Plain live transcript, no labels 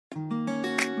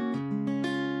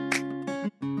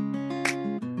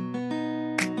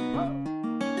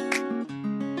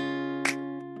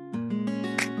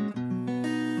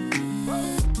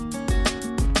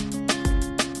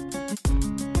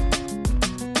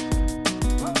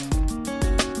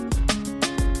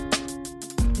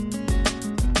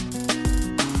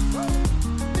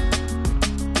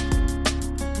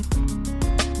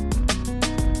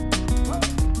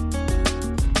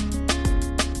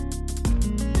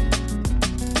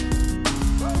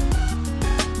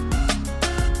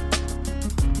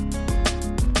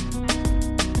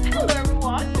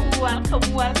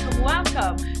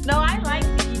like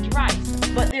to eat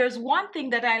rice, but there's one thing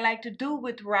that I like to do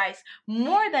with rice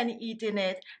more than eating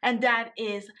it, and that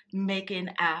is making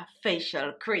a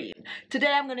facial cream.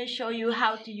 Today I'm going to show you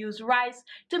how to use rice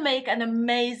to make an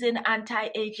amazing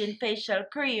anti-aging facial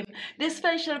cream. This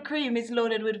facial cream is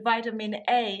loaded with vitamin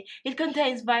A. It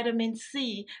contains vitamin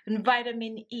C and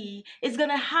vitamin E. It's going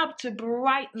to help to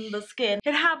brighten the skin.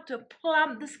 It helps to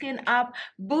plump the skin up,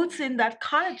 boosts in that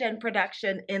collagen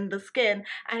production in the skin,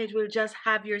 and it will just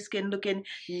have your skin looking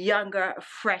younger,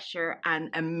 fresher, and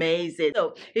amazing.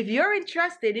 So if you're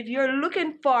interested, if you're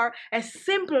looking for a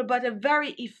simple but a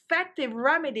very effective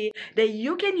remedy that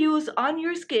you can use on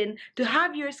your skin to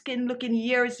have your skin looking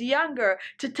years younger,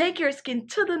 to take your skin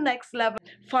to the next level,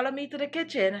 follow me to the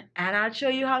kitchen and I'll show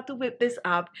you how to whip this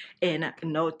up in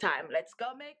no time. Let's go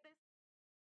make this.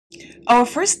 Our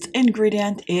first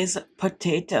ingredient is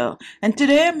potato, and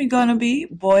today I'm gonna be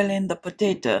boiling the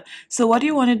potato. So what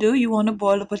you want to do, you want to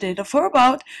boil the potato for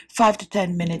about 5 to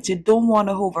 10 minutes. You don't want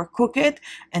to overcook it,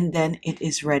 and then it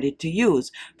is ready to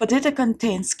use. Potato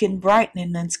contains skin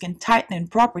brightening and skin tightening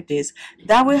properties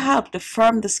that will help to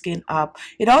firm the skin up.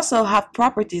 It also has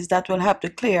properties that will help to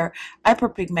clear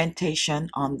hyperpigmentation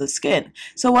on the skin.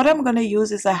 So what I'm going to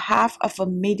use is a half of a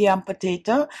medium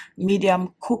potato,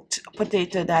 medium cooked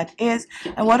potato that is,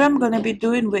 and what I'm going to be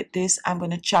doing with this, I'm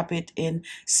going to chop it in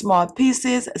small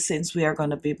pieces since we are going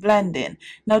to be blending.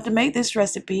 Now to make this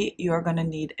recipe, you're going to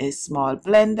need a small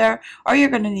blender, or you're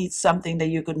going to need something that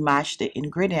you could mash the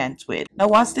ingredients with. Now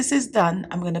once this is done,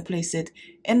 I'm going to place it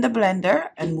in the blender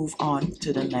and move on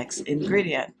to the next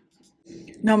ingredient.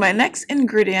 Now my next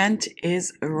ingredient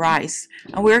is rice,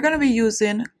 and we're going to be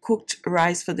using cooked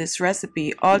rice for this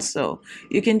recipe. Also,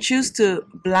 you can choose to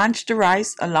blanch the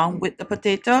rice along with the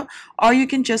potato, or you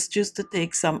can just choose to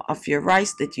take some of your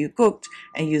rice that you cooked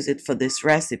and use it for this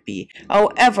recipe.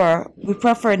 However, we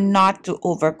prefer not to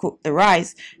overcook the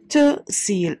rice to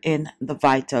seal in the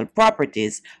vital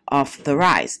properties of the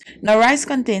rice. Now rice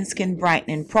contains skin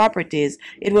brightening properties.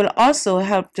 It will also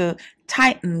help to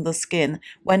tighten the skin.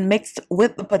 When mixed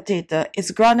with the potato,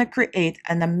 it's gonna create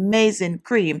an amazing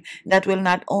cream that will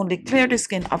not only clear the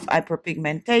skin of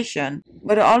hyperpigmentation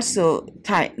but also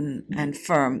tighten and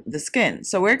firm the skin.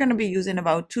 So we're going to be using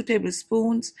about 2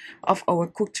 tablespoons of our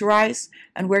cooked rice,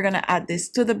 and we're going to add this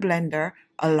to the blender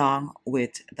along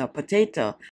with the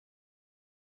potato.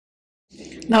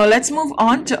 Now let's move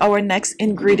on to our next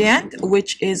ingredient,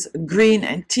 which is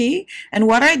green tea. And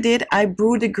what I did, I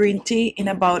brewed the green tea in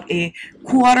about a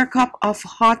 1/4 cup of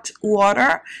hot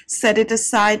water, set it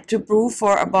aside to brew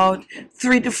for about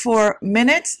 3 to 4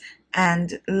 minutes,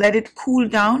 and let it cool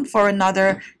down for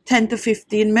another 10 to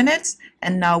 15 minutes,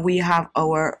 and now we have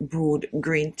our brewed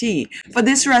green tea. For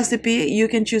this recipe, you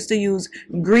can choose to use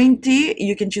green tea,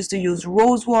 you can choose to use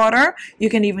rose water, you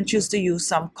can even choose to use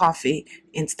some coffee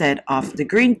instead of the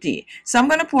green tea. So I'm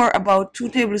going to pour about 2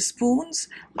 tablespoons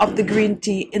of the green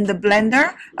tea in the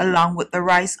blender along with the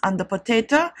rice and the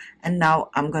potato, and now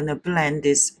I'm going to blend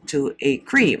this to a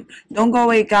cream. Don't go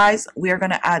away, guys, we are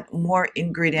going to add more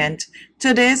ingredient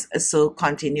to this, so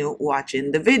continue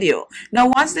watching the video.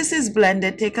 Now once this is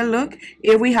blended, take a look.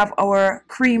 Here we have our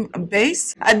cream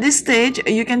base. At this stage,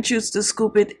 you can choose to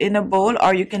scoop it in a bowl,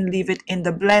 or you can leave it in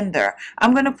the blender.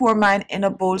 I'm going to pour mine in a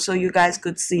bowl so you guys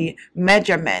could see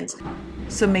measurements.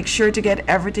 So make sure to get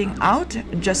everything out,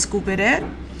 just scoop it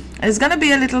in. It's going to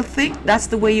be a little thick, that's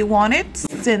the way you want it,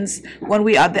 since when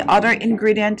we add the other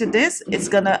ingredient to this, it's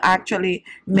going to actually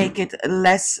make it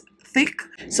less thick.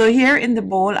 So here in the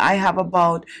bowl I have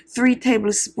about 3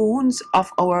 tablespoons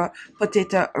of our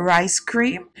potato rice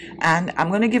cream, and I'm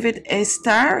going to give it a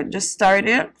stir. Just stir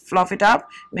it, fluff it up,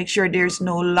 make sure there's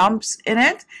no lumps in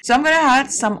it. So I'm going to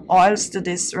add some oils to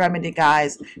this remedy,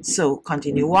 guys, so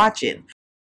continue watching.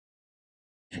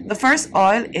 The first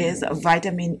oil is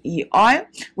vitamin E oil,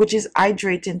 which is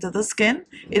hydrating to the skin.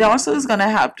 It also is going to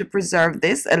help to preserve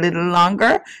this a little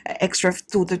longer, extra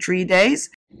 2 to 3 days.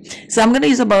 So I'm going to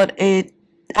use about a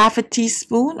half a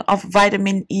teaspoon of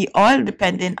vitamin E oil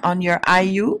depending on your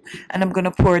IU, and I'm going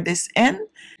to pour this in.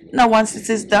 Now once this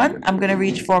is done, I'm going to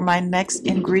reach for my next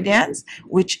ingredients,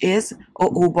 which is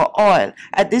jojoba oil.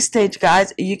 At this stage,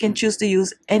 guys, you can choose to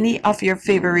use any of your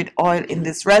favorite oil in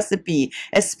this recipe,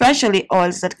 especially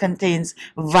oils that contains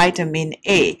vitamin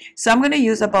A. So I'm going to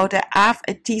use about a half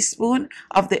a teaspoon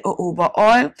of the jojoba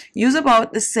oil. Use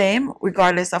about the same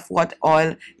regardless of what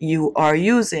oil you are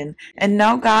using. And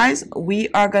now, guys, we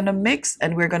are going to mix,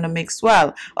 and we're going to mix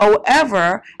well.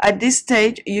 However, at this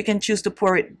stage, you can choose to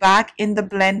pour it back in the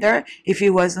blender if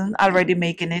you wasn't already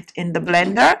making it in the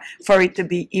blender, for it to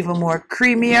be even more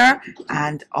creamier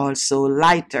and also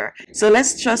lighter. So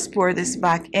let's just pour this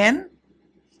back in.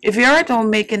 If you're at home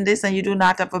making this and you do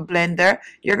not have a blender,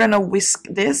 you're going to whisk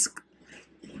this.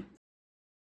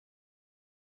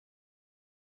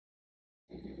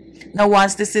 Now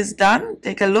once this is done,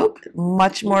 take a look,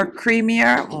 much more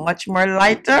creamier, much more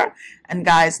lighter. And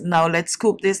guys, now let's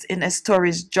scoop this in a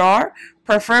storage jar,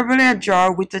 preferably a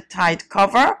jar with a tight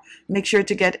cover. Make sure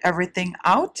to get everything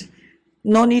out.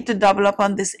 No need to double up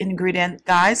on this ingredient,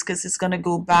 guys, because it's going to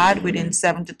go bad within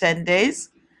 7 to 10 days.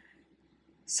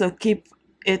 So keep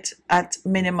it at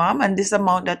minimum, and this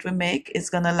amount that we make is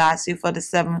going to last you for the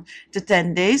 7 to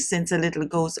 10 days, since a little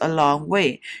goes a long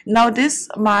way. Now this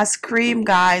mask cream,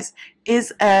 guys,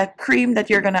 is a cream that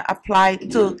you're going to apply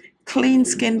to clean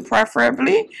skin,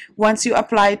 preferably. Once you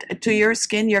apply it to your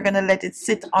skin, you're going to let it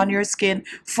sit on your skin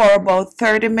for about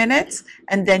 30 minutes,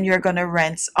 and then you're going to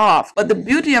rinse off. But the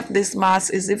beauty of this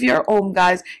mask is, if you're home,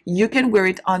 guys, you can wear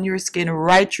it on your skin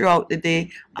right throughout the day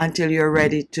until you're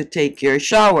ready to take your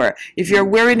shower. If you're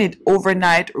wearing it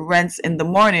overnight, rinse in the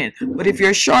morning. But if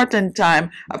you're short on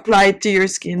time, apply it to your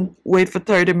skin, wait for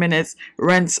 30 minutes,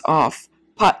 rinse off,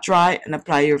 pot dry, and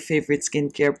apply your favorite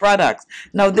skincare products.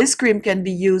 Now this cream can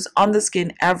be used on the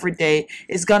skin every day.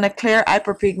 It's gonna clear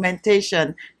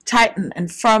hyperpigmentation, tighten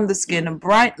and firm the skin,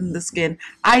 brighten the skin,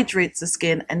 hydrates the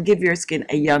skin, and give your skin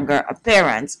a younger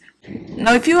appearance.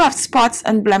 Now if you have spots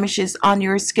and blemishes on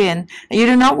your skin and you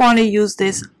do not want to use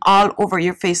this all over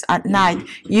your face at night,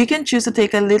 you can choose to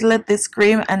take a little of this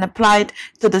cream and apply it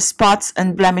to the spots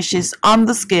and blemishes on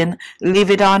the skin, leave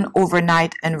it on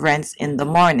overnight, and rinse in the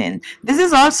morning. This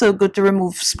is also good to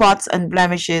remove spots and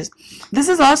blemishes. This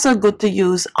is also good to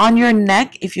use on your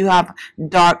neck if you have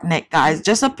dark neck, guys.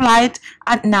 Just apply it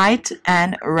at night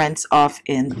and rinse off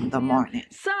in the morning.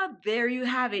 So there you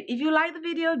have it. If you like the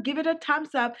video, give it a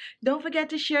thumbs up. Don't forget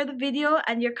to share the video,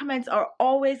 and your comments are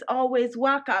always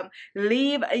welcome.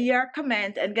 Leave your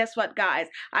comment, and guess what, guys?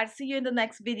 I'll see you in the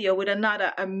next video with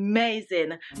another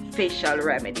amazing facial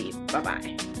remedy.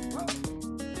 Bye-bye.